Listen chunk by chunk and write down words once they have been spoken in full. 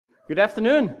Good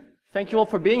afternoon. Thank you all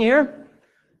for being here.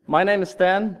 My name is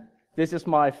Stan. This is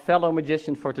my fellow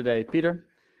magician for today, Pieter.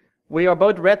 We are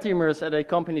both red teamers at a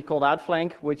company called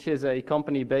Outflank, which is a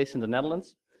company based in the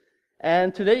Netherlands.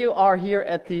 And today you are here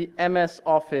at the MS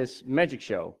Office Magic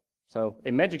Show. So,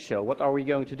 a magic show, what are we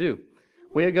going to do?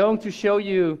 We are going to show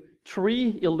you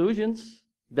 3 illusions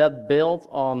that build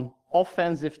on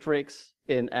offensive tricks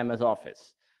in MS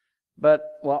Office. But,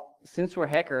 well, since we're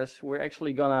hackers, we're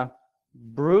actually gonna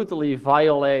brutally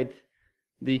violate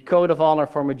the code of honor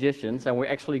for magicians, and we're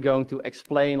actually going to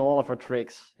explain all of our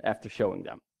tricks after showing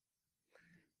them.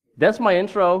 That's my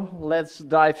intro. Let's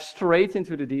dive straight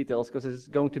into the details, because it's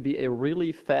going to be a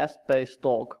really fast-paced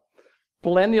talk.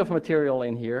 Plenty of material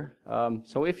in here.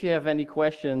 So if you have any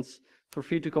questions, feel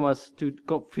free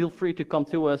to come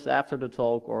to us after the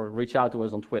talk or reach out to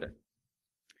us on Twitter.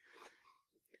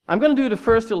 I'm going to do the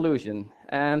first illusion,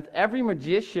 and every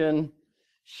magician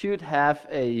should have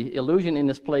an illusion in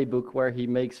his playbook where he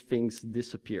makes things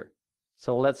disappear.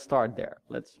 So let's start there.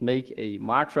 Let's make a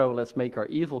macro. Let's make our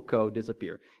evil code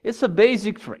disappear. It's a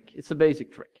basic trick. It's a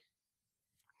basic trick.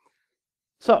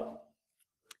 So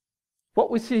what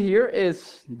we see here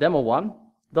is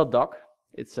demo1.doc.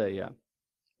 It's a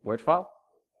Word file.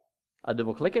 I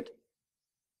double click it.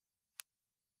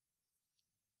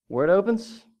 Word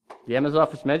opens. The MS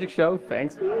Office Magic Show.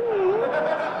 Thanks.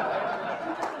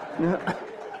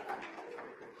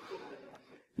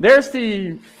 There's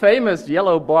the famous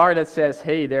yellow bar that says,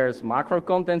 hey, there's macro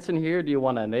contents in here. Do you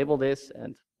want to enable this?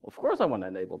 And of course I want to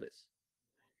enable this.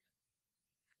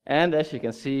 And as you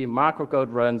can see, macro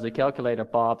code runs, a calculator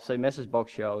pops, a message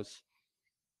box shows.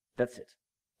 That's it.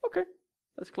 Okay,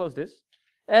 let's close this.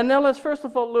 And now let's first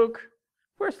of all look,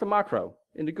 where's the macro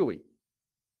in the GUI?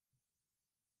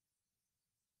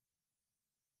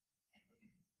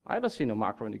 I don't see no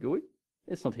macro in the GUI.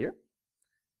 It's not here.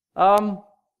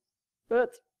 But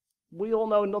we all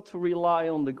know not to rely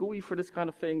on the GUI for this kind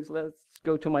of things. Let's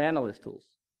go to my analyst tools.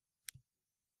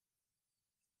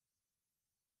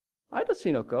 I don't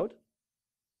see no code.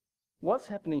 What's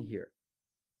happening here?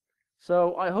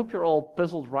 So I hope you're all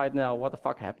puzzled right now. What the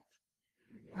fuck happened?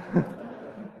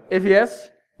 If yes,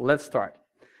 let's start.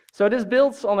 So this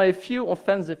builds on a few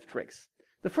offensive tricks.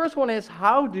 The first one is,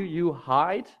 how do you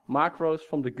hide macros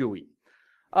from the GUI?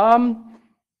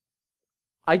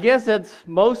 I guess that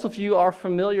most of you are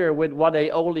familiar with what a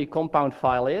OLE compound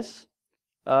file is.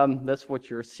 That's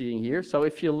what you're seeing here. So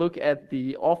if you look at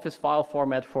the Office file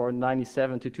format for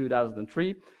 97 to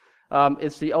 2003,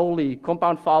 it's the OLE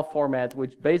compound file format,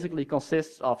 which basically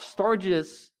consists of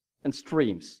storages and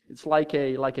streams. It's like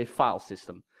a file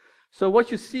system. So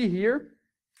what you see here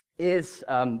is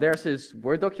there's this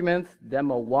Word document,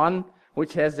 demo1,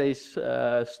 which has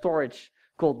a storage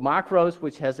called macros,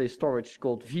 which has a storage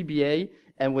called VBA,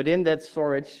 and within that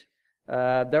storage,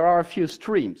 there are a few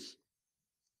streams.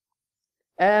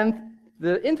 And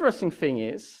the interesting thing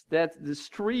is that the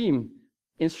stream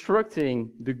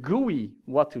instructing the GUI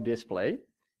what to display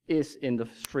is in the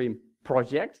stream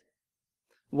project,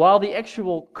 while the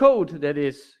actual code that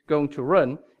is going to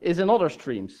run is in other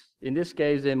streams, in this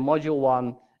case in module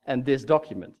 1 and this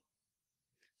document.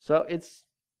 So it's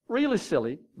really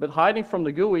silly, but hiding from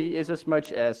the GUI is as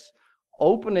much as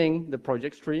opening the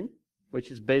project stream, which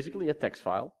is basically a text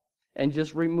file, and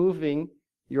just removing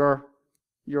your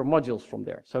modules from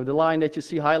there. So the line that you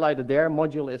see highlighted there,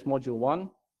 module is module 1.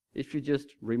 If you just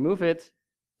remove it,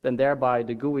 then thereby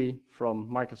the GUI from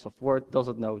Microsoft Word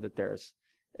doesn't know that there's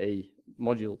a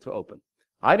module to open.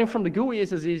 Hiding from the GUI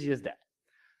is as easy as that.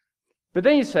 But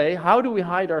then you say, how do we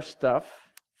hide our stuff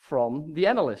from the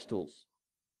analyst tools?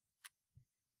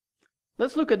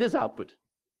 Let's look at this output.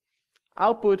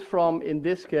 Output from, in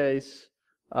this case,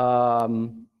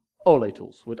 OLE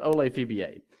tools with OLE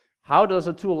VBA. How does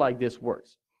a tool like this work?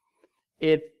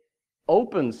 It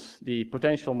opens the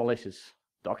potential malicious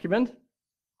document.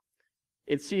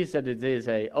 It sees that it is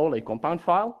a OLE compound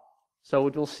file. So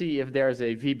it will see if there's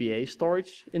a VBA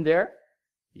storage in there.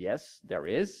 Yes, there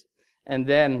is. And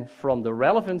then from the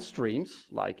relevant streams,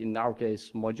 like in our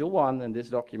case, module 1 and this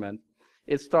document,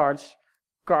 it starts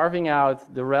carving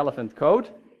out the relevant code,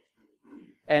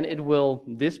 and it will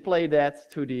display that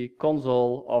to the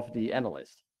console of the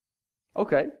analyst.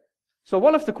 Okay, so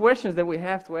one of the questions that we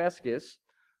have to ask is,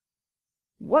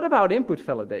 what about input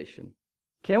validation?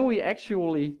 Can we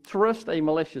actually trust a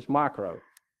malicious macro?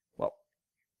 Well,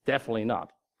 definitely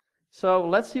not. So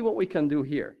let's see what we can do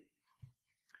here.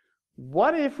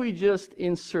 What if we just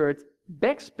insert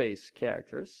backspace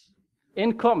characters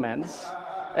in comments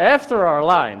after our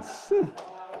lines?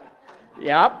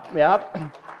 Yep.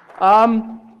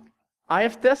 I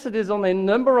have tested this on a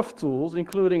number of tools,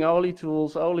 including Oli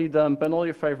tools, Oli dump, and all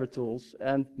your favorite tools,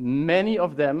 and many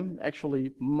of them,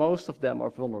 actually most of them, are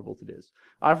vulnerable to this.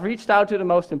 I've reached out to the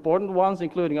most important ones,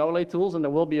 including Oli tools, and there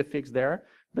will be a fix there,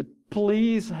 but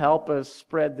please help us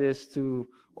spread this to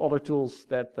other tools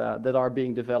that are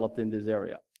being developed in this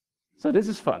area. So this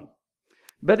is fun.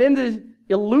 But in the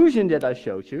illusion that I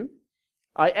showed you,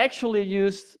 I actually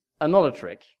used another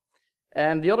trick.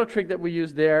 And the other trick that we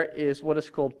use there is what is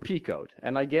called P-code.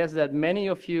 And I guess that many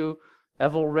of you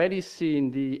have already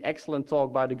seen the excellent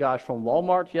talk by the guys from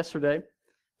Walmart yesterday,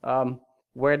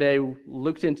 where they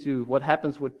looked into what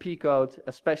happens with P-code,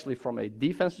 especially from a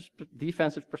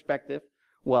defensive perspective.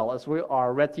 Well, as we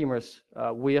are red teamers,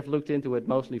 we have looked into it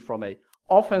mostly from a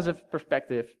offensive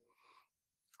perspective.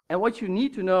 And what you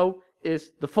need to know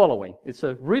is the following. It's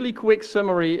a really quick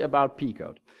summary about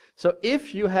P-code. So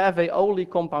if you have a Oli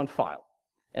compound file,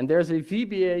 and there's a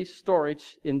VBA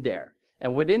storage in there,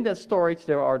 and within that storage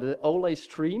there are the Oli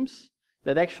streams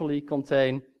that actually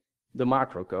contain the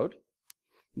macro code,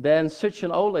 then such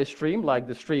an Oli stream, like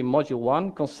the stream module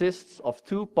 1, consists of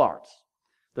two parts.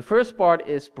 The first part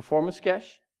is performance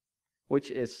cache,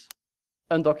 which is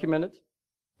undocumented.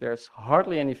 There's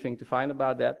hardly anything to find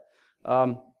about that.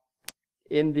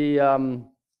 In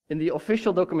the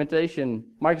official documentation,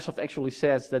 Microsoft actually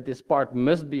says that this part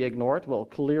must be ignored. Well,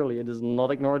 clearly it is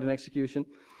not ignored in execution.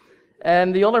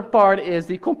 And the other part is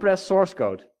the compressed source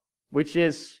code, which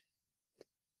is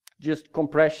just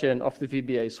compression of the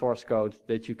VBA source code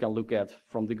that you can look at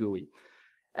from the GUI.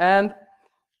 And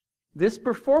this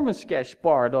performance cache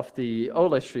part of the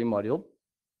Oli stream module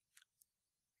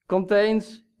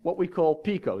contains what we call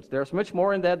P-code. There's much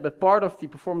more in that, but part of the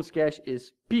performance cache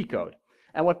is P-code.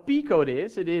 And what P-code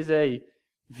is, it is a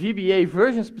VBA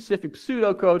version-specific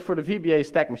pseudocode for the VBA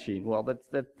stack machine. Well,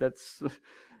 that's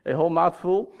a whole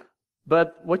mouthful.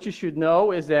 But what you should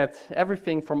know is that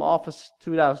everything from Office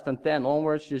 2010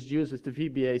 onwards just uses the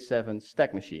VBA 7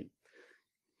 stack machine.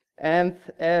 And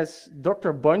as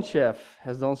Dr. Bonchev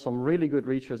has done some really good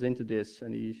research into this,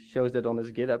 and he shows that on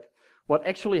his GitHub, what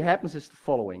actually happens is the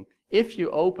following. If you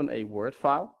open a Word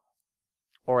file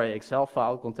or an Excel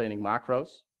file containing macros,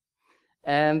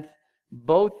 and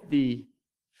both the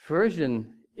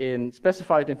version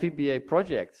specified in VBA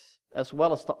projects as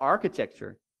well as the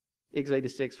architecture,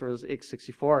 x86 versus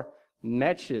x64,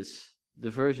 matches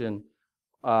the version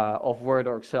of Word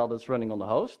or Excel that's running on the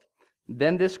host,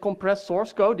 then this compressed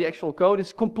source code, the actual code,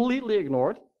 is completely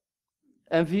ignored,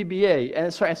 and VBA,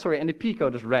 and the P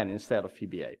code is ran instead of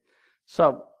VBA.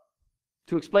 So,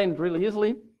 to explain it really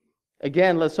easily,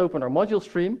 again, let's open our module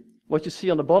stream. What you see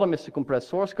on the bottom is the compressed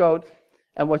source code,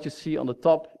 and what you see on the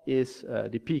top is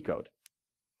the P code.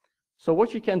 So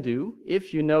what you can do,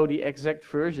 if you know the exact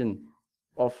version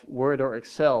of Word or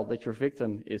Excel that your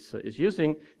victim is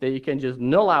using, then you can just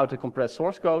null out the compressed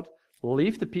source code,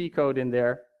 leave the P code in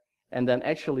there, and then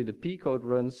actually the P code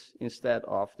runs instead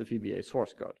of the VBA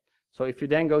source code. So if you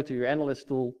then go to your analyst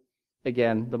tool,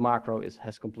 again, the macro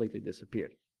has completely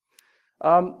disappeared.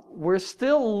 We're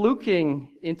still looking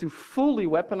into fully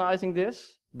weaponizing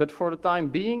this, but for the time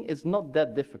being, it's not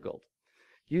that difficult.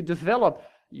 You develop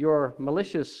your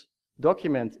malicious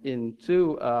document in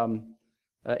two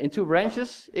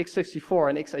branches, x64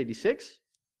 and x86.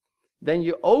 Then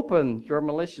you open your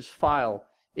malicious file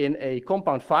in a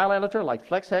compound file editor like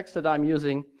FlexHex that I'm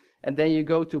using, and then you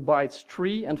go to bytes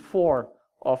 3 and 4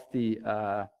 of the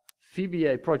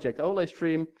VBA project Oli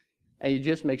stream, and you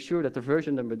just make sure that the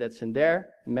version number that's in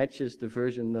there matches the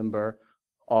version number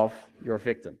of your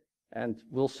victim. And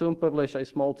we'll soon publish a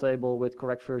small table with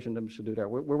correct version numbers to do that.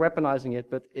 We're weaponizing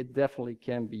it, but it definitely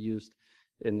can be used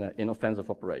in offensive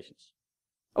operations.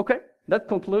 Okay, that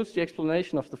concludes the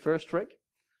explanation of the first trick.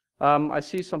 I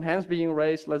see some hands being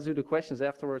raised. Let's do the questions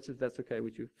afterwards, if that's okay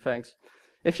with you. Thanks.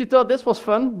 If you thought this was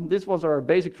fun, this was our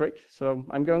basic trick. So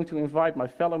I'm going to invite my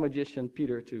fellow magician,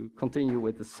 Pieter, to continue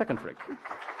with the second trick.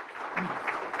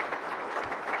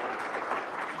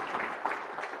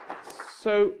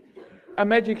 So a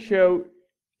magic show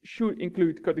should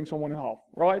include cutting someone in half,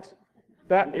 right?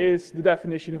 That is the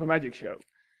definition of a magic show.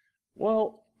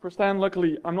 Well, for Stan,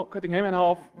 luckily, I'm not cutting him in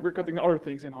half. We're cutting other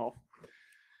things in half.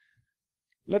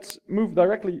 Let's move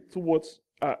directly towards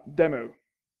a demo.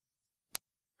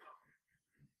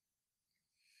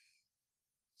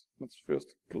 Let's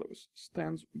first close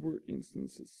Stan's Word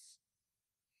instances.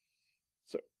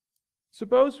 So,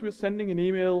 suppose we're sending an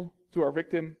email to our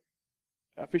victim,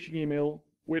 a phishing email,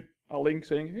 with a link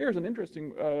saying, here's an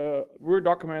interesting Word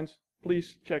document,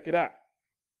 please check it out.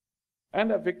 And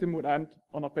that victim would end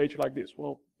on a page like this.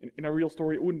 Well, in a real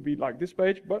story, it wouldn't be like this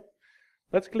page, but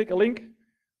let's click a link,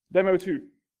 demo 2.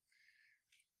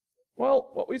 Well,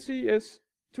 what we see is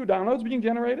 2 downloads being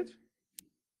generated.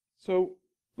 So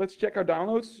let's check our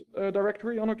downloads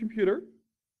directory on our computer.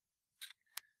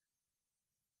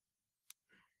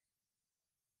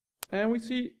 And we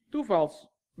see 2 files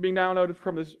being downloaded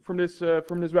from this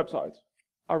website: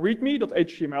 a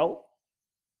readme.html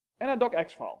and a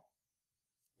docx file.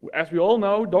 As we all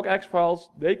know, docx files,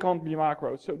 they can't be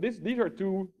macros. So these are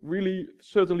 2 really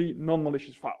certainly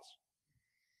non-malicious files.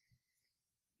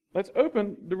 Let's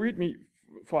open the readme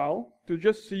file to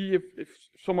just see if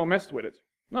someone messed with it.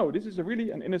 No, this is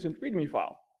really an innocent readme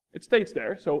file. It states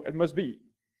there, so it must be.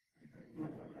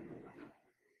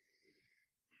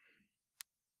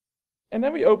 And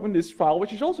then we open this file,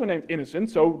 which is also named innocent,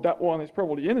 so that one is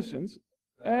probably innocent.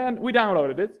 And we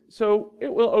downloaded it, so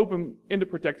it will open in the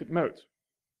protected mode.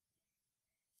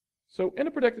 So in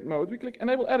the protected mode, we click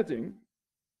Enable Editing.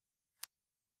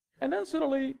 And then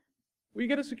suddenly, we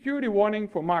get a security warning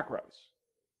for macros.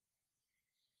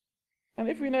 And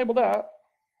if we enable that,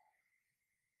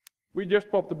 we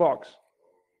just pop the box.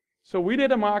 So we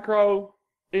did a macro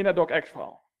in a docx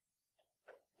file.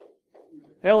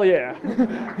 Hell yeah.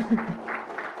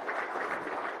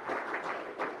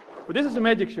 But this is a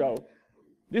magic show.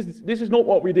 This is not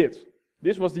what we did.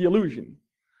 This was the illusion.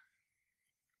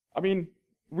 I mean,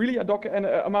 really a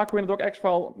macro in a docx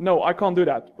file? No, I can't do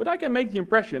that. But I can make the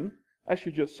impression, as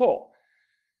you just saw.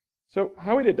 So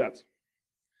how we did that?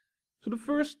 So the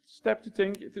first step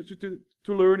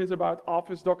to learn is about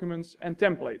Office documents and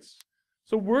templates.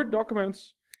 So Word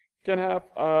documents can have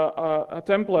a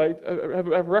template, have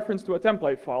a reference to a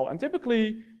template file. And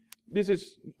typically, this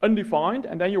is undefined,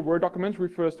 and then your Word document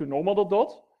refers to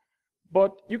normal.dot.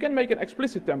 But you can make an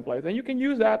explicit template, and you can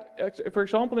use that, for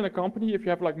example, in a company, if you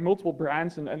have like multiple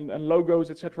brands and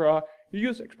logos, etc. You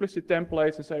use explicit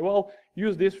templates and say, well,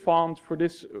 use this font for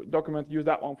this document, use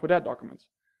that one for that document.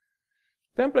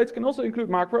 Templates can also include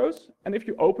macros, and if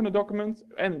you open a document,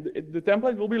 and the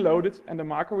template will be loaded, and the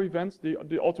macro events, the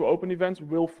auto-open events,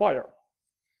 will fire.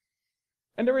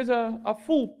 And there is a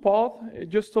full path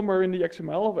just somewhere in the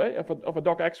XML of a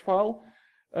docx file.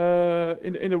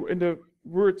 In the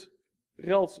Word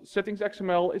Rails settings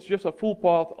XML, it's just a full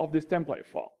path of this template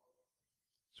file.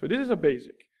 So this is a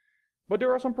basic. But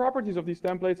there are some properties of these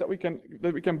templates that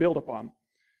we can build upon.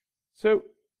 So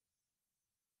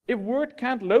if Word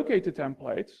can't locate the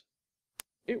templates,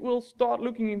 it will start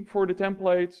looking for the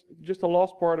templates, just the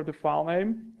last part of the file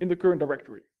name, in the current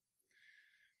directory.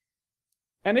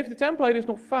 And if the template is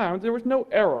not found, there is no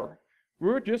error.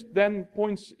 Word just then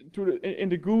points to in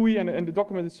the GUI, and the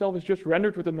document itself is just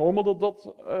rendered with a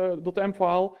normal.m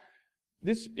file.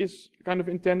 This is kind of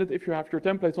intended if you have your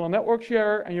templates on a network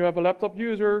share and you have a laptop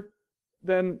user,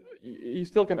 then you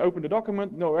still can open the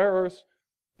document, no errors,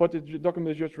 but the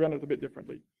document is just rendered a bit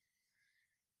differently.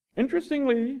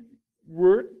 Interestingly,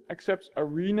 Word accepts a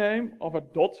rename of a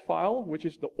dot file, which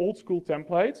is the old school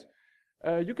template.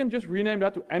 You can just rename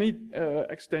that to any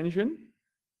extension,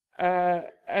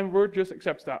 and Word just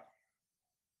accepts that.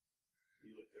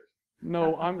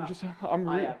 No,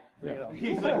 yeah.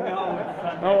 He's like,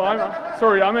 no. No, I'm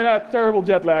sorry, I'm in a terrible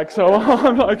jet lag, so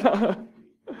I'm like. Have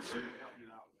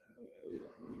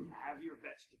your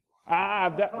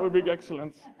vegetable. That would be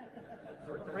excellent.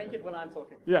 Drink it when I'm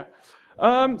talking. Yeah.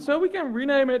 So we can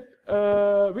rename it.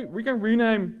 We can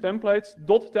rename templates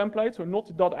dot templates, so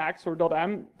not .x or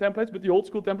 .m templates, but the old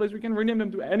school templates. We can rename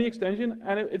them to any extension,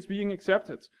 and it's being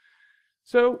accepted.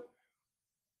 So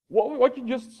what you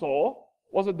just saw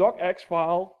was a docx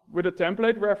file with a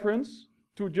template reference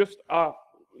to just a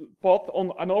path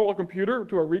on another computer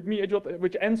to a readme,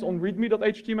 which ends on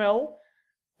readme.html,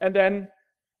 and then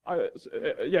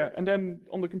and then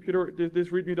on the computer this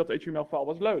readme.html file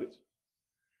was loaded.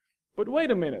 But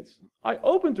wait a minute, I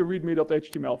opened the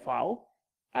readme.html file,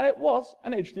 and it was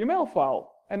an HTML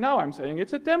file. And now I'm saying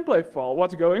it's a template file.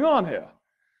 What's going on here?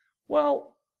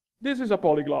 Well, this is a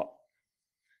polyglot.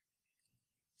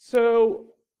 So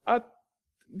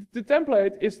the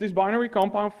template is this binary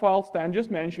compound file Stan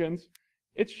just mentioned.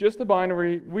 It's just a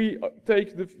binary. We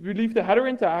leave the header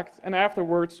intact, and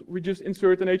afterwards we just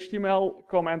insert an HTML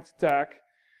comment tag.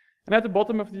 And at the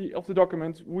bottom of the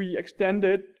document, we extend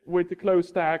it with the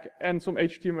close tag and some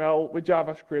HTML with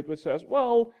JavaScript, which says,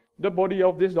 well, the body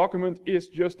of this document is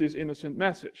just this innocent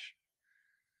message.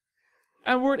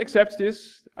 And Word accepts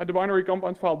this. The binary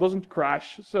compound file doesn't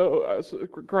crash,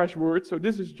 crash Word. So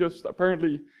this is just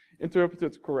apparently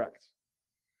interpreted correct.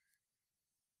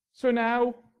 So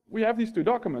now we have these two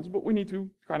documents, but we need to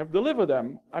kind of deliver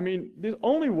them. I mean, this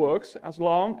only works as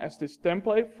long as this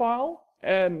template file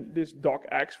and this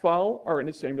docx file are in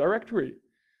the same directory.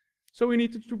 So we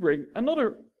need to bring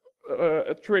another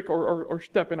a trick or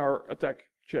step in our attack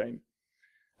chain.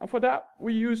 And for that,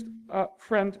 we used a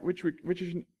friend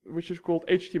which is called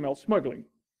HTML smuggling.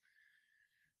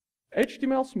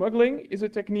 HTML smuggling is a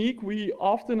technique we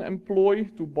often employ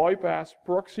to bypass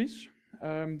proxies.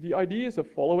 The idea is the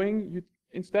following: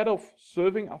 instead of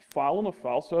serving a file on a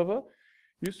file server,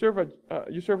 you serve an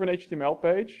HTML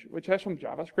page which has some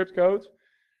JavaScript code,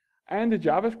 and the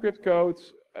JavaScript code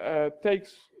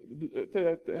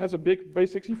has a big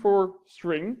base64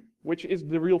 string, which is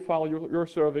the real file you're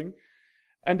serving,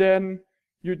 and then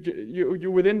you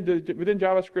within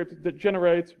JavaScript that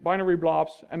generate binary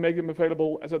blobs and make them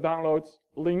available as a download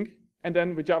link, and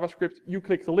then with JavaScript you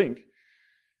click the link.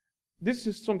 This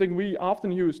is something we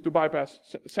often use to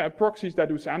bypass proxies that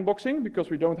do sandboxing,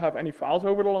 because we don't have any files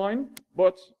over the line.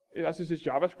 But as this is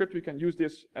JavaScript, we can use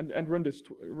this and run this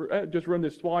just run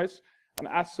this twice, and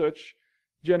as such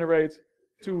generate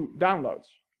 2 downloads.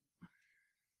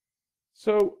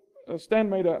 So Stan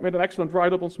made an excellent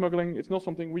write-up on smuggling. It's not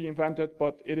something we invented,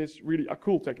 but it is really a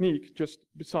cool technique, just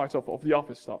besides of the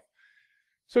office stuff.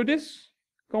 So this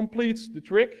completes the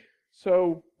trick.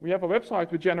 So we have a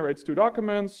website which generates 2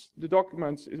 documents. The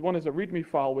documents one is a README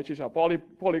file, which is a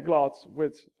polyglot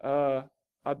with a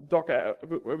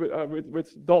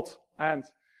with dot and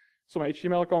some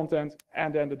HTML content,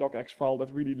 and then the docx file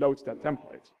that really loads that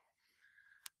template.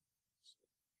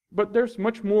 But there's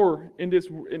much more in this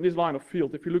line of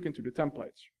field if you look into the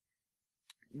templates.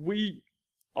 We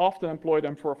often employ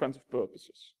them for offensive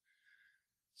purposes.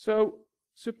 So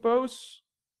suppose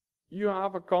you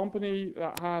have a company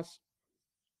that has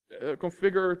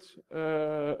configured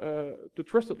the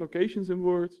trusted locations in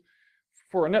Word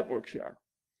for a network share.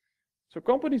 So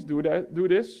companies do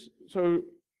this. So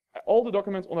all the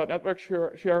documents on that network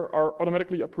share are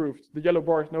automatically approved. The yellow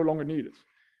bar is no longer needed.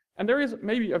 And there is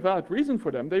maybe a valid reason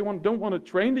for them. They don't want to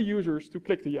train the users to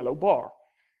click the yellow bar.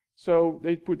 So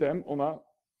they put them on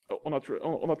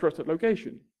a trusted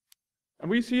location.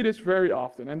 And we see this very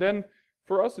often. And then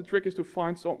for us, the trick is to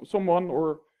find someone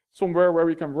or somewhere where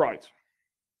we can write.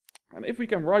 And if we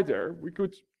can write there, we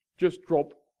could just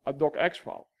drop a docx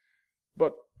file.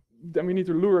 But then we need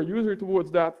to lure a user towards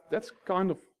that. That's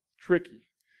kind of tricky.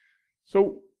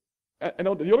 So, and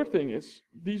the other thing is,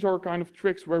 these are kind of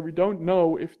tricks where we don't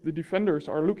know if the defenders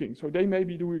are looking. So they may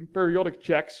be doing periodic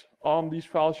checks on these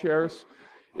file shares.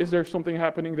 Is there something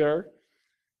happening there?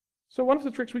 So one of the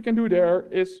tricks we can do there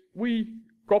is we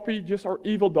copy just our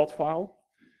evil dot file,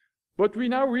 but we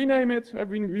now rename it,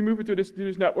 we move it to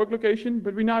this network location,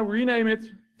 but we now rename it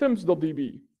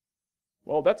thumbs.db.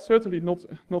 Well, that's certainly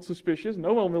not suspicious.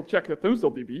 No one will check the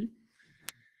thumbs.db.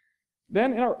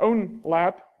 Then in our own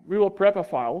lab, we will prep a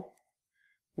file,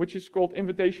 which is called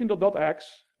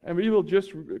invitation.x, and we will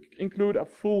just include a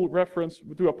full reference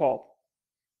to a pod.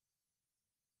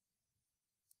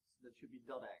 That should be .x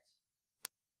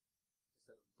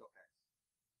instead of .docx.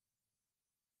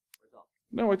 Or doc.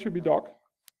 No, it should be doc.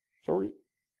 Sorry.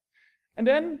 And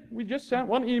then we just send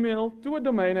one email to a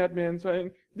domain admin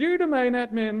saying, "Dear domain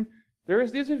admin, there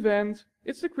is this event.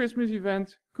 It's the Christmas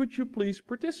event. Could you please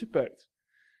participate?"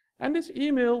 And this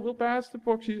email will pass the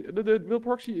proxy,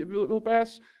 will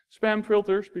pass spam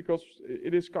filters, because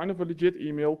it is kind of a legit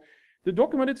email. The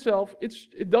document itself,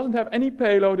 it doesn't have any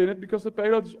payload in it, because the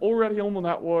payload is already on the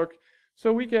network.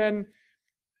 So we can,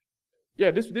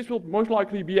 this will most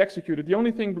likely be executed. The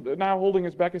only thing now holding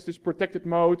us back is this protected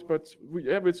mode, but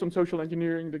with some social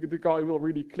engineering, the guy will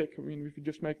really click. I mean, if you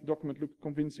just make the document look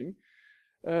convincing.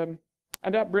 And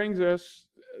that brings us,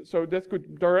 so that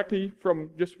could directly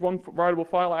from just one variable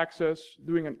file access,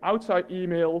 doing an outside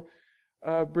email,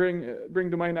 bring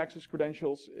domain access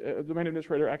credentials, domain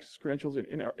administrator access credentials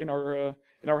in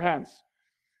our hands.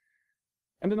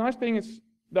 And the nice thing is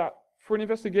that for an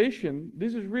investigation,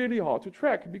 this is really hard to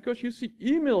track, because you see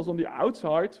emails on the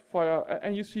outside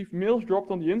and you see mails dropped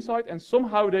on the inside, and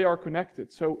somehow they are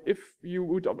connected. So if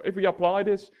we apply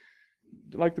this,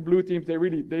 like the blue teams,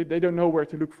 they don't know where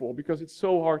to look for, because it's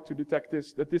so hard to detect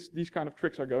these kind of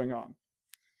tricks are going on.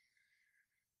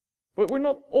 But we're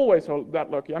not always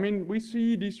that lucky. I mean, we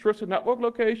see these trusted network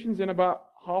locations in about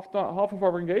half of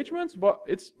our engagements, but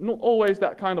it's not always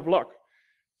that kind of luck.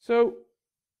 So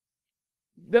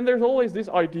then there's always this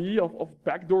idea of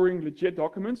backdooring legit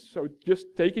documents. So just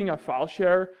taking a file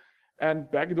share and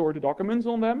backdoor the documents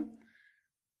on them.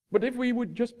 But if we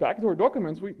would just backdoor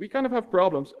documents, we kind of have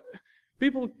problems.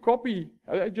 People copy,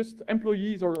 just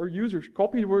employees or users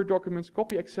copy Word documents,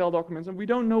 copy Excel documents, and we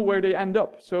don't know where they end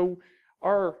up. So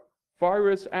our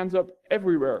virus ends up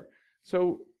everywhere.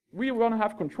 So we want to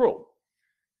have control.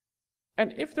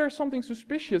 And if there's something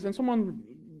suspicious and someone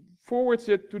forwards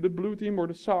it to the blue team or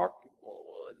the SOC,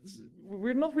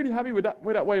 we're not really happy with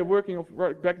that way of working of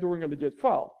backdooring a legit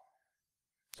file.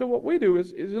 So what we do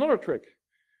is another trick.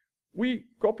 We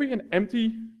copy an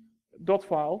empty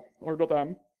 .file or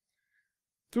 .m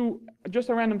to just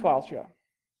a random file share.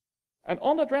 And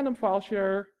on that random file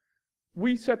share,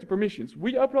 we set the permissions.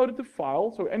 We uploaded the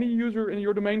file, so any user in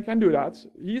your domain can do that.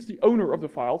 He is the owner of the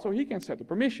file, so he can set the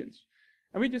permissions.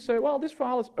 And we just say, well, this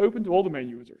file is open to all domain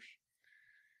users.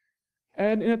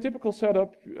 And in a typical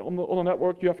setup on a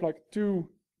network, you have like two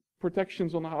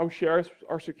protections on how shares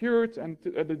are secured, and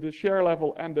the share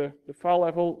level and the file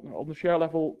level. On the share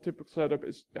level, typical setup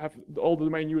is have all the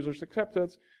domain users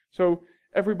accepted, so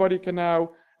everybody can now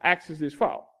access this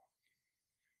file.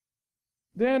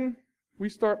 Then we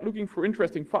start looking for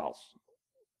interesting files.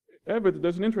 But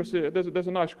there's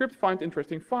a nice script, find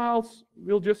interesting files.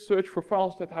 We'll just search for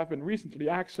files that have been recently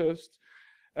accessed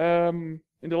in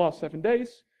the last 7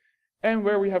 days, and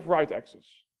where we have write access.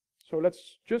 So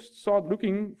let's just start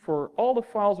looking for all the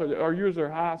files that our user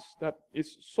has that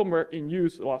is somewhere in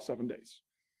use the last 7 days.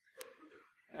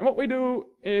 And what we do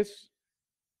is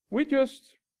we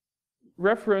just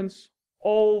reference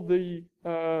all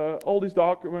these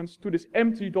documents to this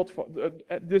empty dot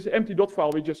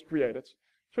file we just created.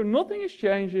 So nothing is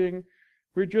changing.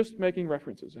 We're just making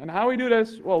references. And how we do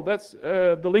this? Well, that's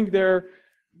the link there.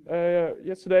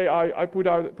 Yesterday I put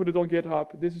it on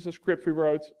GitHub. This is a script we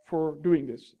wrote for doing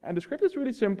this. And the script is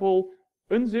really simple.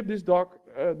 Unzip this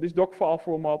doc file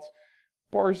format,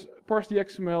 parse the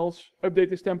XMLs, update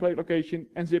this template location,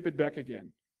 and zip it back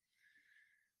again.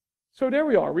 So there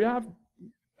we are. We have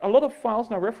a lot of files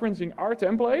now referencing our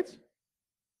template,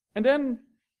 and then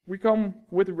we come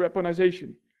with the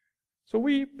weaponization. So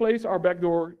we place our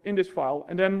backdoor in this file,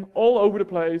 and then all over the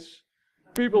place,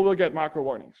 people will get macro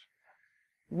warnings.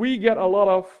 We get a lot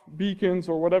of beacons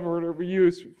or whatever we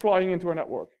use flying into our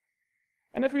network.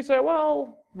 And if we say,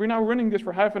 well, we're now running this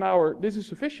for half an hour, this is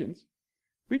sufficient,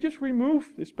 we just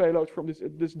remove this payload from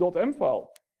this .m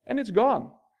file, and it's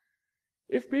gone.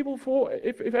 If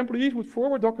employees would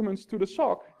forward documents to the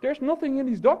SOC, there's nothing in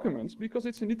these documents because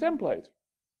it's in the template.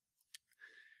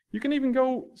 You can even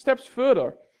go steps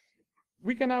further.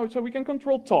 We can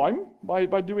control time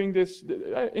by doing this,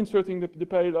 inserting the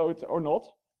payload or not.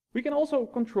 We can also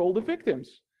control the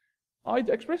victims. I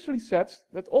expressly said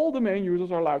that all domain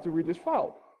users are allowed to read this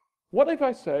file. What if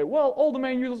I say, well, all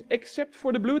domain users except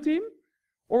for the blue team?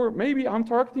 Or maybe I'm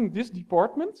targeting this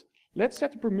department. Let's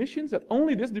set the permissions that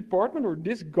only this department or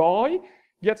this guy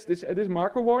gets this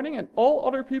macro warning, and all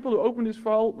other people who open this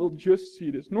file will just see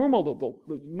this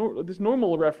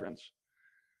normal reference.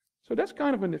 So that's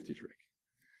kind of a nifty trick.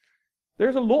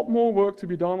 There's a lot more work to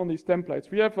be done on these templates.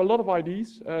 We have a lot of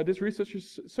ideas. This research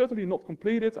is certainly not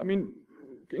completed. I mean,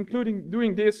 including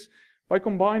doing this by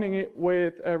combining it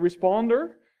with a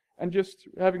responder and just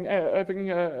having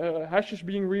hashes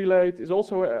being relayed is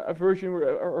also a version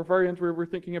or a variant we're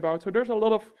thinking about. So there's a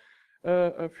lot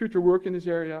of future work in this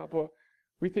area, but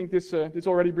we think this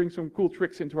already brings some cool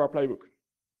tricks into our playbook.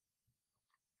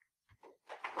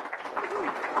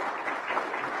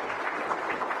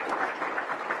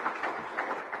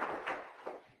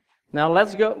 Now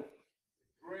let's go.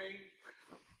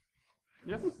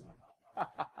 Yes.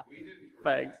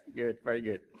 Thanks. Good. Very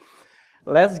good.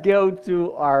 Let's go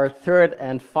to our third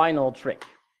and final trick.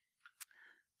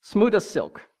 Smooth as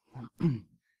silk.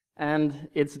 And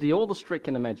it's the oldest trick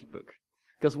in the magic book.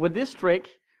 Because with this trick,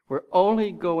 we're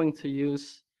only going to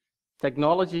use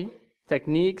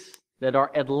techniques that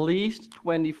are at least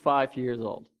 25 years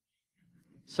old.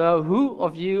 So who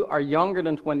of you are younger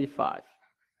than 25?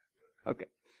 Okay.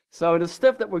 So the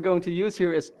stuff that we're going to use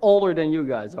here is older than you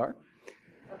guys are.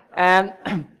 And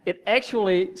it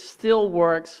actually still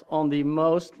works on the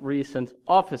most recent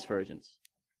Office versions.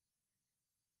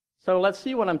 So let's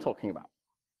see what I'm talking about.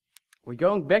 We're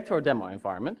going back to our demo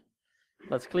environment.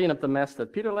 Let's clean up the mess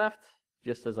that Pieter left,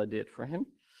 just as I did for him.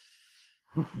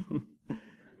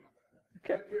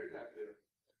 Okay.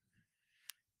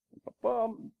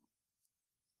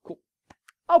 Cool.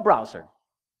 Our browser.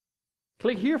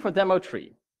 Click here for demo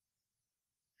 3.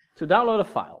 To download a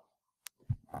file.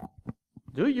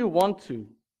 Do you want to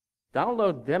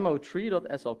download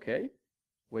demo3.slk?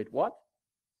 Wait, what?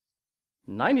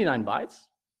 99 bytes?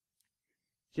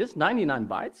 Just 99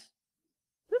 bytes?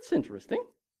 That's interesting.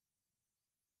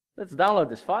 Let's download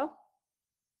this file.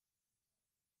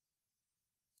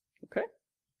 Okay.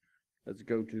 Let's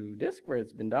go to disk where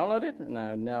it's been downloaded, and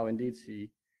I now indeed see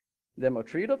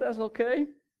demo3.slk.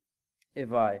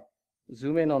 If I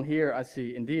zoom in on here, I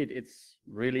see indeed it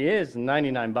really is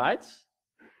 99 bytes.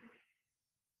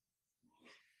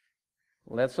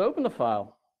 Let's open the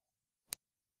file.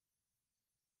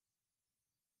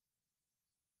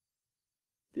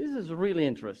 this is really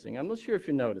interesting. I'm not sure if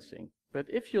you're noticing, but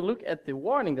if you look at the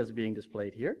warning that's being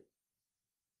displayed here,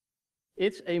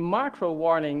 it's a macro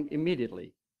warning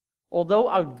immediately. Although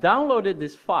I've downloaded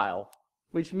this file,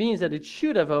 which means that it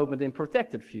should have opened in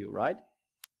protected view, right?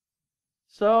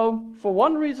 So for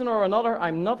one reason or another,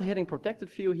 I'm not hitting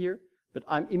protected view here, but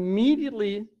I'm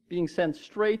immediately being sent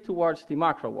straight towards the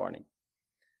macro warning.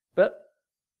 But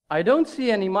I don't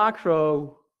see any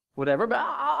macro whatever, but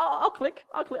I'll click.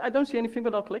 I don't see anything,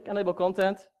 but I'll click enable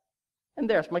content, and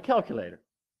there's my calculator.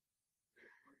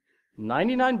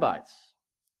 99 bytes.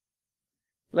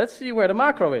 Let's see where the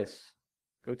macro is.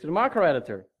 Go to the macro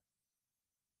editor.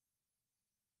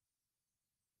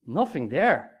 Nothing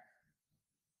there.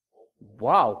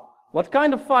 Wow, what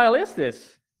kind of file is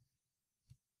this?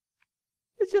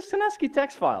 It's just an ASCII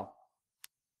text file.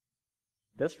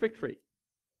 That's strict-free.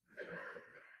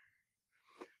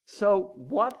 So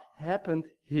what happened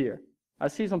here? I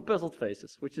see some puzzled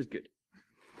faces, which is good.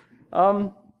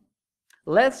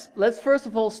 Let's first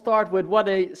of all start with what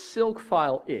a silk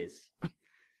file is.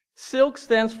 Silk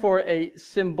stands for a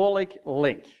symbolic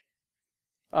link.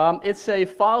 It's a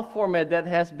file format that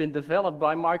has been developed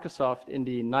by Microsoft in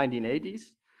the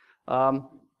 1980s.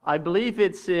 I believe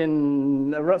it's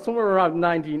in somewhere around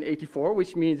 1984,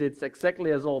 which means it's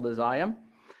exactly as old as I am.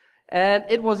 And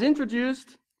it was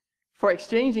introduced for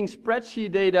exchanging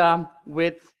spreadsheet data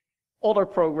with other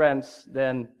programs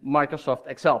than Microsoft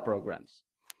Excel programs.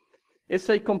 It's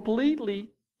a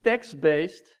completely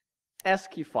text-based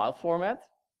ASCII file format.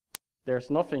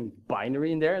 There's nothing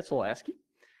binary in there, it's all ASCII.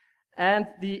 And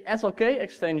the SLK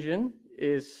extension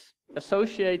is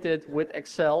associated with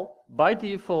Excel by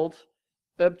default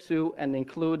up to and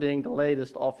including the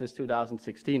latest Office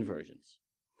 2016 versions.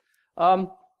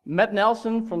 Matt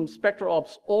Nelson from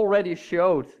SpectreOps already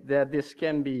showed that this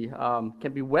can be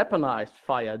weaponized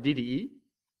via DDE.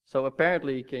 So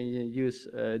apparently you can use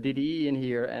DDE in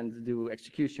here and do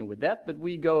execution with that, but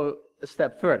we go a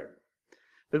step further.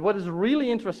 But what is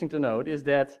really interesting to note is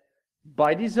that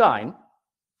by design,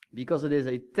 because it is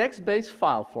a text-based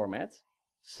file format,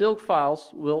 Silk files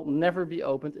will never be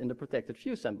opened in the protected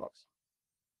view sandbox.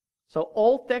 So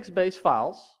all text-based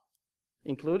files,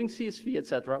 including CSV,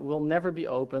 etc., will never be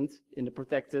opened in the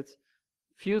protected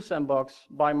view sandbox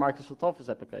by Microsoft Office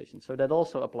applications. So that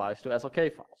also applies to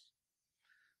SLK files.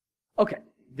 Okay,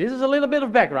 this is a little bit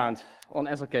of background on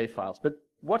SLK files, but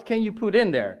what can you put in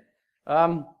there?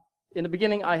 In the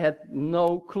beginning, I had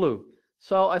no clue.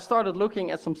 So I started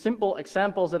looking at some simple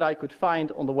examples that I could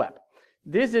find on the web.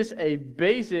 This is a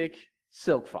basic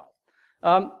Silk file.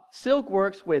 Silk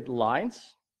works with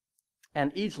lines,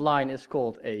 and each line is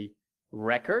called a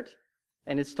record,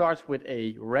 and it starts with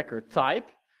a record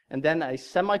type, and then a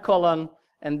semicolon,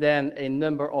 and then a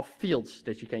number of fields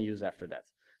that you can use after that.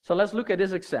 So let's look at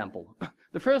this example.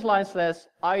 The first line says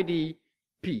ID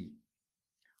P.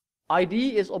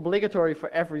 ID is obligatory for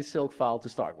every Silk file to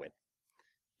start with.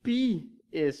 P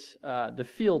is the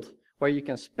field where you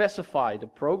can specify the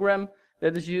program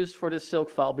that is used for this Silk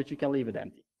file, but you can leave it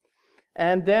empty.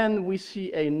 And then we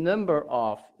see a number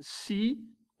of C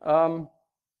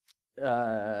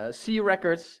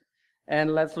records.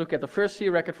 And let's look at the first C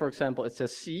record, for example. It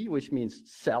says C, which means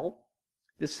cell.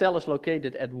 This cell is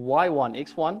located at Y1,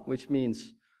 X1, which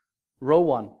means row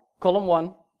 1, column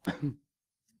 1.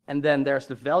 And then there's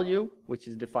the value, which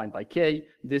is defined by K.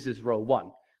 This is row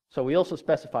 1. So we also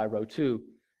specify row 2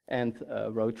 and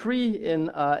row 3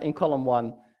 in column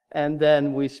 1. And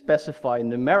then we specify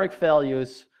numeric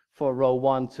values for row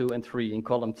 1, 2, and 3 in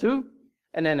column 2.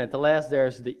 And then at the last,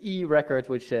 there's the E record,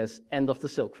 which says end of the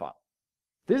Silk file.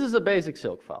 This is a basic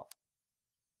Silk file.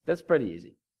 That's pretty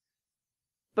easy.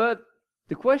 But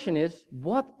the question is,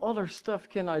 what other stuff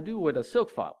can I do with a Silk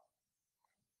file?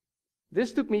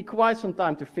 This took me quite some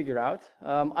time to figure out.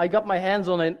 I got my hands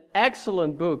on an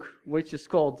excellent book, which is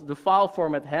called The File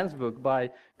Format Handbook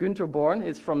by Günter Born.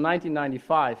 It's from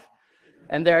 1995.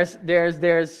 And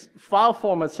there's file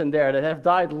formats in there that have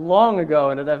died long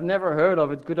ago and that I've never heard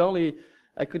of. I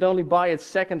could only buy it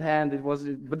secondhand.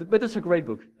 But it's a great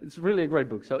book. It's really a great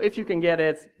book. So if you can get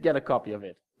it, get a copy of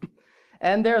it.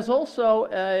 And there's also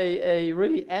a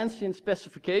really ancient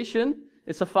specification.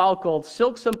 It's a file called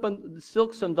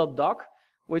silksum.doc,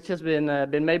 which has been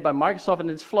made by Microsoft,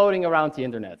 and it's floating around the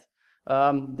internet.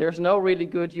 There's no really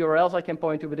good URLs I can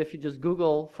point to, but if you just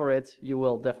Google for it, you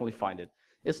will definitely find it.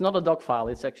 It's not a doc file,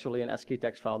 it's actually an ASCII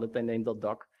text file that they named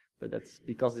 .doc, but that's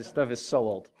because this stuff is so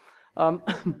old.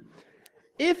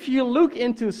 If you look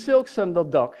into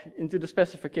silksum.doc, into the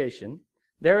specification,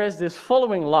 there is this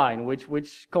following line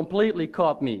which completely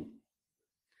caught me.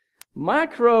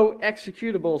 Macro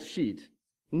executable sheet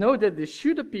Note that this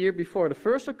should appear before the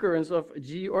first occurrence of a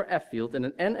G or F field in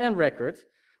an NN record,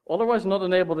 otherwise not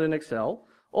enabled in Excel.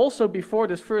 Also before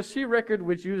this first C record,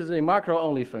 which uses a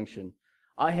macro-only function.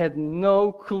 I had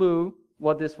no clue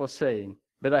what this was saying,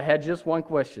 but I had just one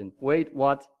question. Wait,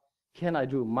 what? Can I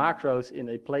do macros in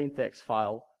a plain text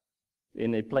file,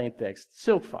 in a plain text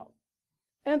Silk file?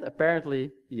 And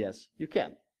apparently, yes, you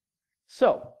can.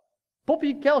 So,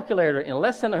 Poppy calculator in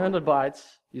less than 100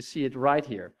 bytes. You see it right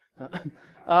here.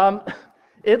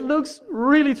 It looks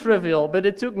really trivial, but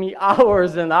it took me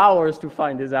hours and hours to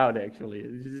find this out, actually.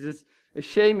 It's just a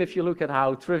shame if you look at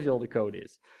how trivial the code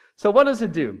is. So what does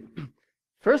it do?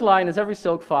 First line is every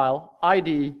Silk file,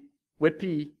 ID with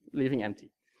P leaving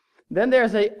empty. Then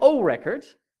there's a O record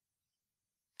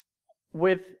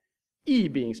with E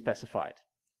being specified.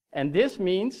 And this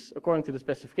means, according to the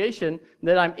specification,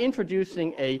 that I'm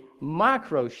introducing a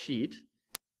macro sheet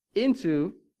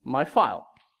into my file.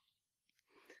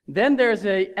 Then there's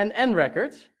an N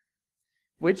record,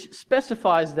 which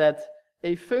specifies that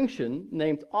a function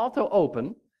named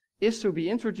auto-open is to be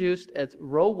introduced at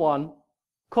row 1,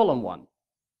 column 1.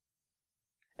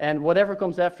 And whatever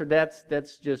comes after that,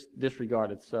 that's just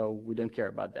disregarded, so we don't care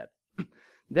about that.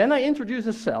 Then I introduce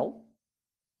a cell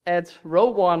at row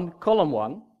 1, column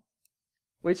 1,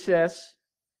 which says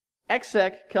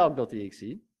exec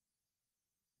calc.exe.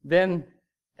 Then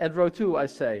at row 2 I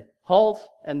say halt,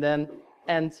 and then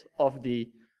end of the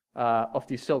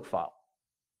Silk file.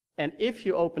 And if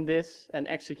you open this and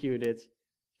execute it,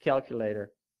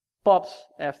 calculator pops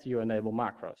after you enable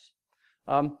macros.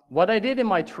 What I did in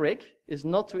my trick is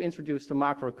not to introduce the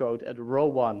macro code at row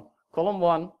 1, column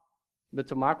 1, but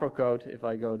the macro code, if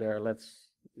I go there,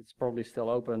 it's probably still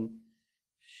open,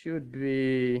 should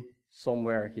be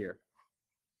somewhere here.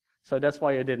 So that's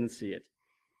why I didn't see it.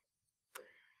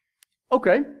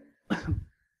 Okay.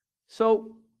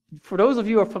 So for those of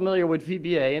you who are familiar with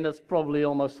VBA, and that's probably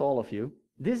almost all of you,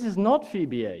 this is not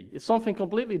VBA. It's something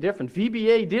completely different.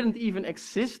 VBA didn't even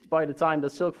exist by the time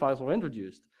that Silk files were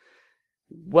introduced.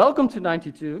 Welcome to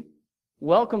 92.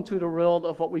 Welcome to the world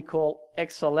of what we call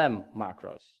XLM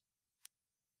macros.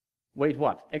 Wait,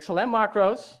 what? XLM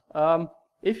macros?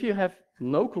 If you have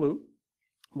no clue,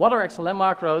 what are XLM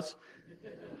macros?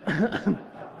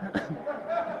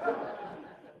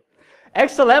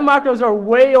 XLM macros are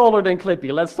way older than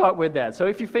Clippy. Let's start with that. So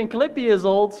if you think Clippy is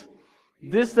old,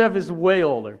 this stuff is way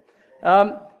older.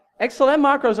 XLM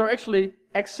macros are actually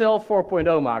Excel 4.0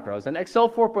 macros. And Excel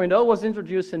 4.0 was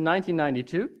introduced in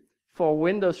 1992 for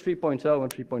Windows 3.0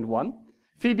 and 3.1.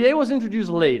 VBA was introduced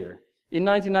later, in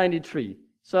 1993.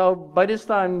 So by this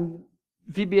time,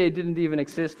 VBA didn't even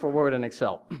exist for Word and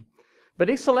Excel. But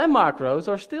XLM macros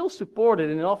are still supported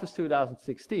in Office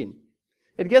 2016.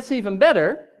 It gets even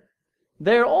better.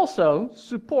 They're also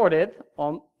supported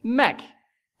on Mac,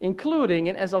 including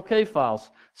in SLK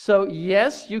files. So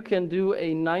yes, you can do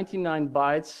a 99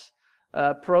 bytes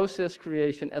process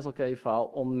creation SLK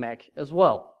file on Mac as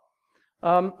well.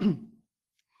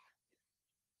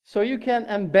 So you can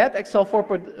embed Excel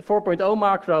 4.0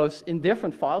 macros in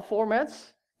different file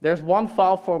formats. There's one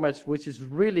file format which is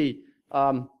really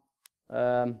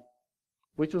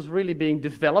which was really being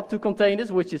developed to contain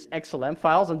this, which is XLM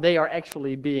files, and they are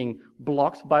actually being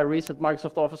blocked by recent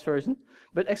Microsoft Office version.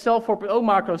 But Excel 4.0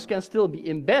 macros can still be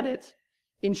embedded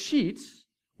in sheets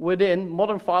within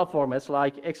modern file formats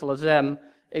like XLSM,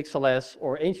 XLS,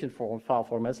 or ancient file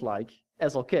formats like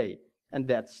SLK, and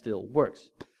that still works.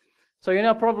 So you're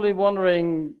now probably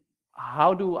wondering,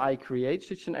 how do I create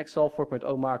such an Excel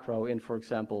 4.0 macro in, for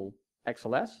example,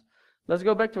 XLS? Let's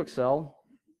go back to Excel.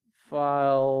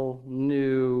 File,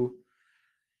 new.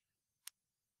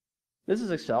 This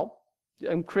is Excel.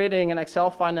 I'm creating an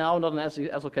Excel file now, not an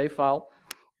SLK file.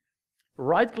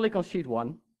 Right-click on sheet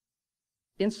 1,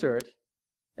 insert,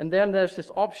 and then there's this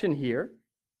option here,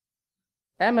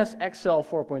 MS Excel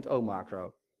 4.0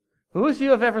 macro. Who of you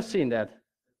have ever seen that?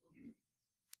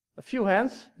 A few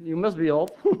hands. You must be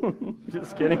old.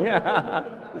 Just kidding.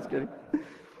 Just kidding.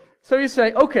 So you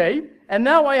say, okay, and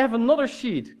now I have another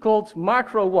sheet called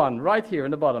macro 1 right here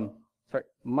in the bottom. Sorry,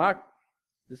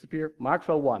 disappear,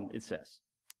 macro 1, it says.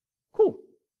 Cool.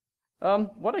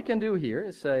 What I can do here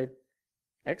is say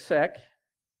exec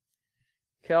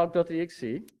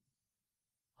calc.exe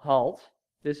halt.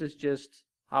 This is just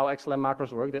how XLM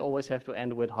macros work. They always have to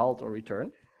end with halt or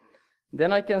return.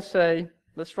 Then I can say,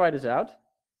 let's try this out.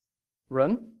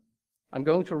 Run. I'm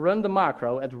going to run the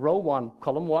macro at row 1,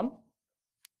 column 1.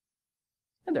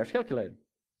 And there's calculated.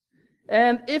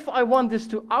 And if I want this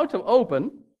to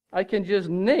auto-open, I can just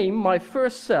name my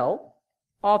first cell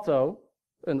auto_open.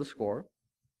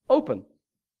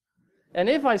 And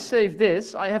if I save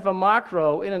this, I have a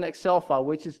macro in an Excel file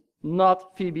which is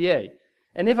not VBA.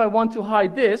 And if I want to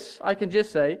hide this, I can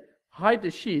just say, hide the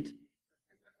sheet.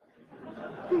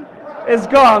 It's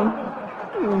gone.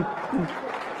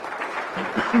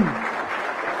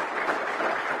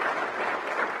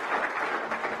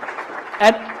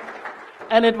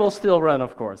 And it will still run,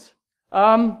 of course.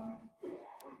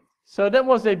 So that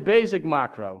was a basic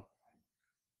macro.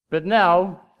 But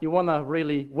now you want to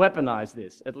really weaponize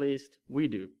this, at least we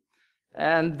do.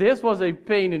 And this was a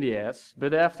pain in the ass,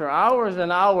 but after hours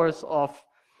and hours of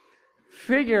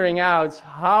figuring out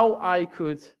how I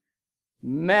could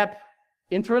map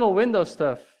internal Windows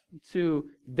stuff to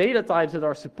data types that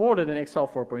are supported in Excel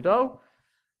 4.0,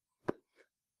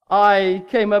 I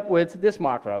came up with this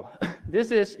macro. This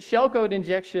is shellcode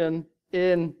injection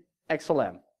in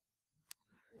XLM.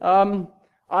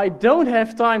 I don't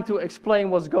have time to explain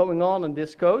what's going on in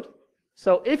this code.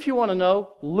 So if you want to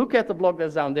know, look at the blog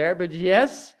that's down there. But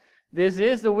yes, this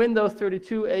is the Windows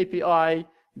 32 API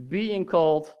being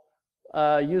called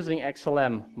using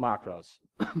XLM macros.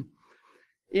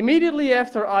 Immediately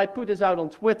after I put this out on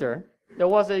Twitter, there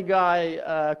was a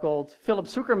guy called Philip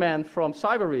Zuckerman from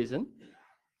Cyberreason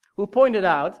who pointed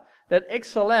out that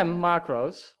XLM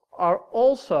macros are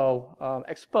also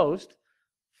exposed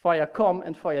via COM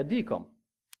and via DCOM.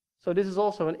 So this is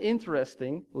also an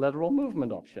interesting lateral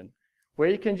movement option, where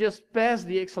you can just pass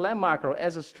the XLM macro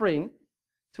as a string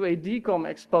to a DCOM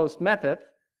exposed method,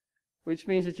 which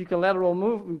means that you can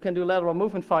do lateral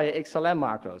movement via XLM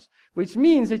macros, which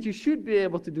means that you should be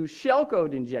able to do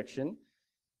shellcode injection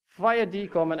via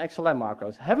DCOM and XLM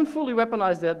macros. Haven't fully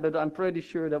weaponized that, but I'm pretty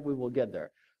sure that we will get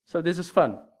there. So this is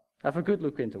fun. Have a good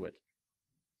look into it.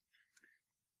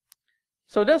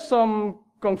 So there's some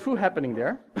Kung Fu happening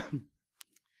there.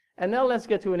 And now let's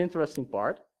get to an interesting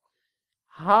part.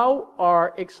 How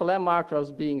are XLM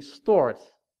macros being stored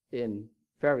in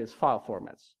various file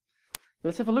formats?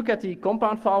 Let's have a look at the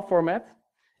compound file format.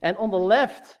 And on the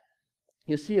left,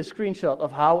 you see a screenshot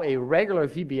of how a regular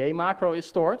VBA macro is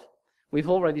stored. We've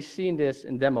already seen this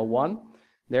in demo 1.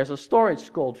 There's a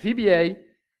storage called VBA,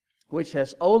 which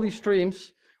has all these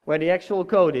streams where the actual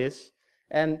code is.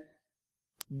 And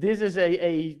this is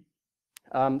a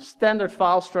standard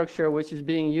file structure which is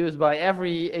being used by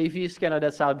every AV scanner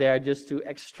that's out there just to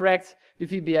extract the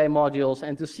VBA modules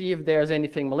and to see if there's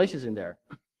anything malicious in there.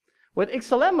 With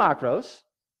XLM macros,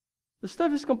 the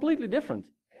stuff is completely different.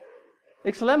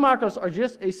 XLM macros are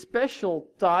just a special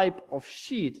type of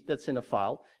sheet that's in a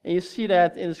file, and you see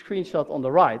that in the screenshot on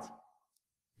the right.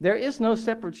 There is no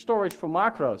separate storage for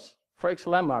macros, for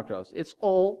XLM macros. It's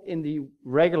all in the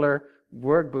regular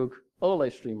workbook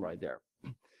OLE stream right there.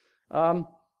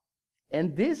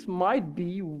 And this might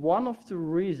be one of the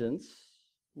reasons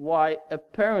why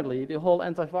apparently the whole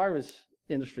antivirus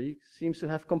industry seems to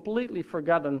have completely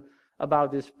forgotten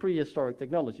about this prehistoric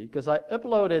technology, because I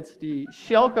uploaded the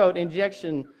shellcode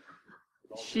injection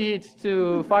sheet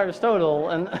to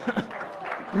VirusTotal and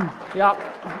yeah.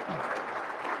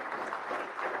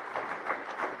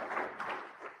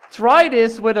 Try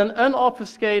this with an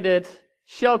unobfuscated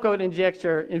shellcode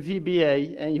injector in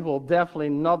VBA, and you will definitely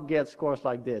not get scores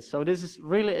like this. So this is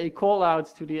really a call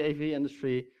out to the AV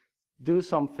industry. Do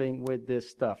something with this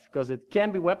stuff, because it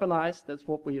can be weaponized. That's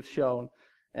what we have shown.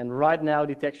 And right now,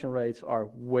 detection rates are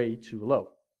way too low.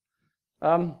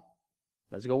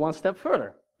 Let's go one step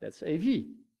further. That's AV.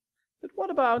 But what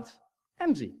about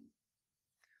MZ?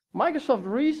 Microsoft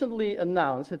recently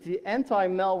announced that the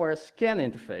anti-malware scan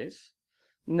interface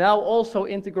now also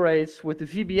integrates with the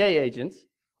VBA agent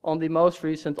on the most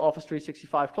recent Office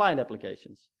 365 client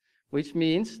applications, which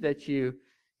means that you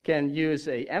can use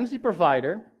a MZ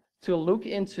provider to look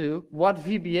into what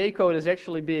VBA code is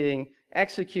actually being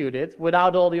executed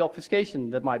without all the obfuscation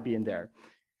that might be in there.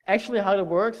 Actually, how it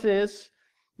works is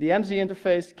the MZ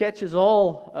interface catches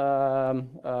all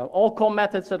COM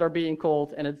methods that are being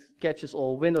called, and it catches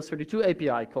all Windows 32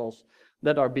 API calls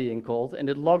that are being called, and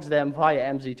it logs them via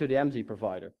MZ to the MZ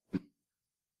provider.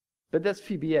 But that's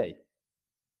VBA.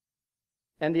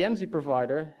 And the MZ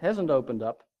provider hasn't opened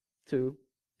up to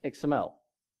XML.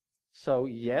 So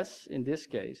yes, in this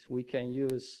case, we can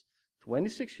use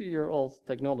 26-year-old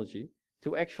technology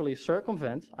to actually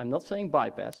circumvent, I'm not saying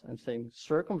bypass, I'm saying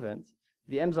circumvent,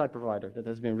 the MZ provider that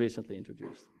has been recently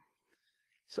introduced.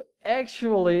 So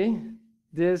actually,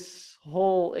 this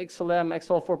whole XLM,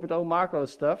 XL 4.0 macro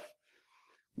stuff,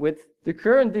 with the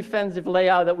current defensive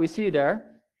layout that we see there,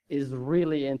 is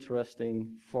really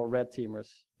interesting for red teamers,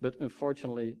 but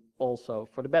unfortunately also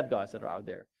for the bad guys that are out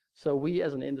there. So we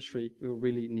as an industry, we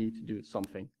really need to do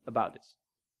something about this.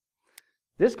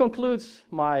 This concludes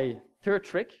my third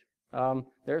trick.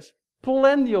 There's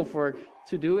plenty of work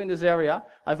to do in this area.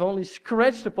 I've only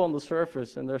scratched upon the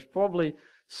surface, and there's probably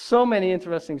so many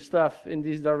interesting stuff in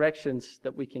these directions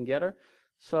that we can gather.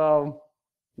 So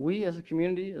we as a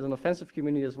community, as an offensive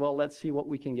community as well, let's see what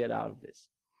we can get out of this.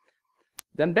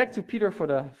 Then back to Pieter for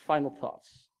the final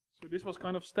thoughts. So this was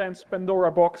kind of Stan's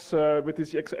Pandora box with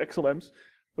these XLMs,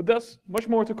 but there's much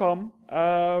more to come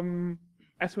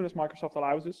as soon as Microsoft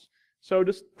allows us. So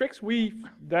the tricks we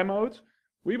demoed,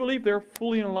 we believe they're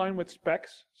fully in line with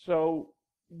specs. So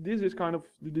this is kind of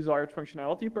the desired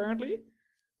functionality apparently.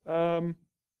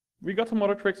 We got some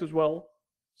other tricks as well.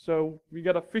 So we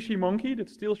got a fishy monkey that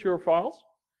steals your files.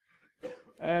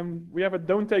 And we have a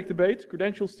don't take the bait,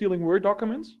 credential stealing Word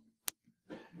documents.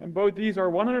 And both these are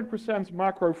 100%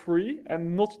 macro free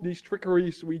and not these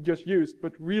trickeries we just used,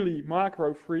 but really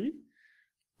macro free.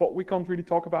 But we can't really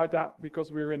talk about that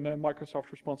because we're in the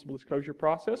Microsoft responsible disclosure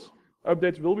process.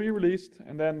 Updates will be released,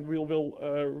 and then we will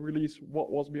release what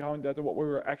was behind that and what we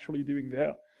were actually doing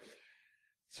there.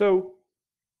 So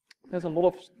there's a lot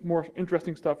of more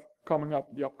interesting stuff coming up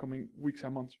the upcoming weeks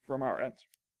and months from our end.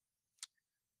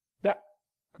 That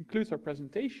concludes our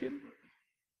presentation.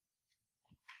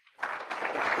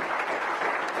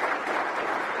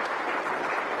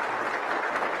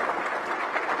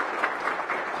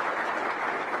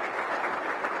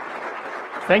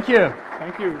 Thank you.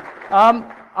 Thank you.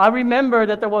 I remember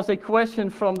that there was a question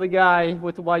from the guy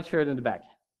with the white shirt in the back.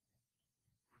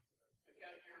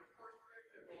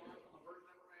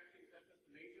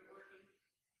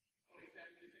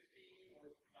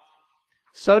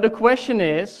 So the question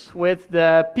is, with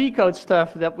the P-code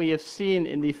stuff that we have seen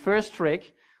in the first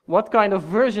trick, what kind of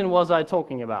version was I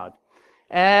talking about?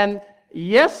 And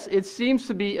yes, it seems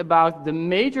to be about the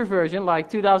major version, like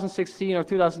 2016 or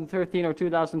 2013 or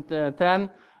 2010,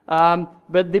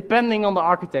 but depending on the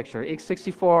architecture,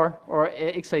 x64 or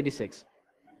x86.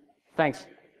 Thanks.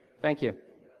 Thank you.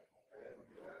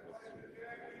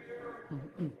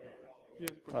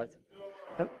 Right.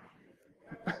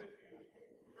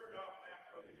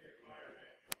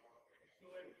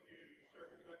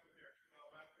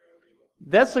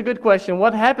 That's a good question.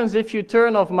 What happens if you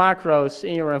turn off macros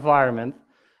in your environment?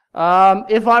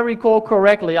 If I recall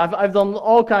correctly, I've done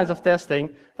all kinds of testing.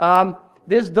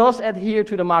 This does adhere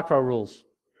to the macro rules.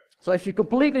 So if you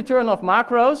completely turn off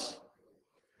macros,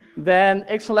 then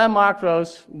XLM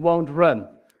macros won't run.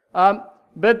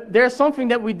 But there's something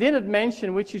that we didn't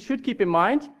mention, which you should keep in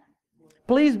mind.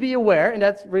 Please be aware, and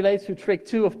that relates to trick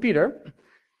 2 of Pieter,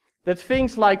 that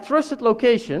things like trusted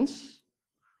locations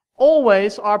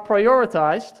always are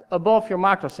prioritized above your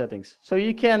macro settings. So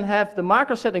you can have the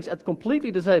macro settings at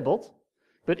completely disabled,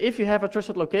 but if you have a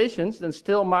trusted locations, then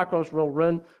still macros will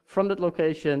run from that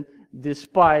location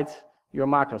despite your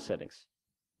macro settings.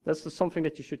 That's something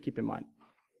that you should keep in mind.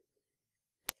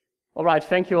 All right,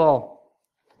 thank you all.